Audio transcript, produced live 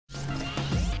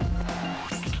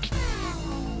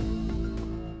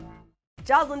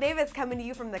Jocelyn Davis coming to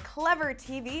you from the Clever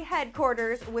TV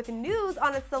headquarters with news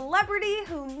on a celebrity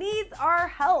who needs our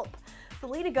help.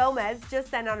 Selena Gomez just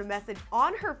sent out a message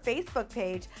on her Facebook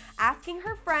page asking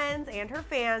her friends and her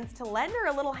fans to lend her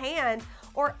a little hand,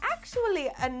 or actually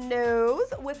a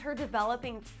nose, with her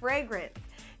developing fragrance.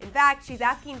 In fact, she's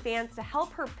asking fans to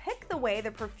help her pick the way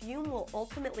the perfume will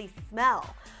ultimately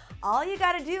smell. All you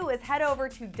gotta do is head over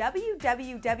to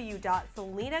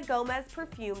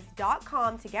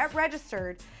www.selenagomezperfumes.com to get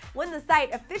registered. When the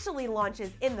site officially launches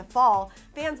in the fall,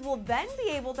 fans will then be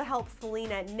able to help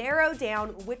Selena narrow down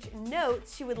which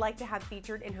notes she would like to have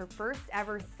featured in her first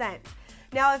ever scent.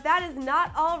 Now, if that is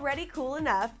not already cool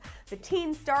enough, the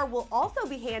teen star will also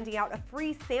be handing out a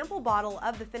free sample bottle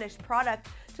of the finished product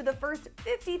to the first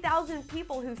 50,000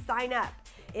 people who sign up.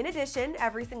 In addition,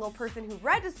 every single person who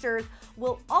registers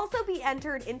will also be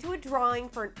entered into a drawing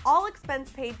for an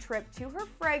all-expense-paid trip to her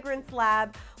fragrance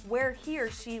lab, where he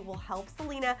or she will help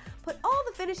Selena put all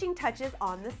the finishing touches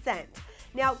on the scent.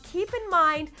 Now, keep in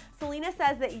mind, Selena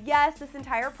says that yes, this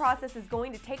entire process is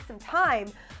going to take some time,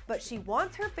 but she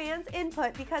wants her fans'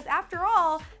 input because after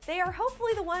all, they are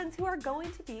hopefully the ones who are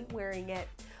going to be wearing it.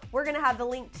 We're going to have the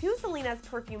link to Selena's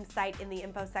perfume site in the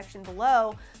info section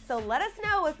below, so let us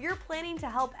know if you're planning to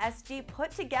help SG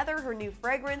put together her new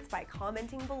fragrance by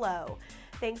commenting below.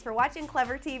 Thanks for watching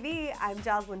Clever TV. I'm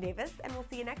Jocelyn Davis, and we'll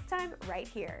see you next time right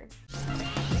here.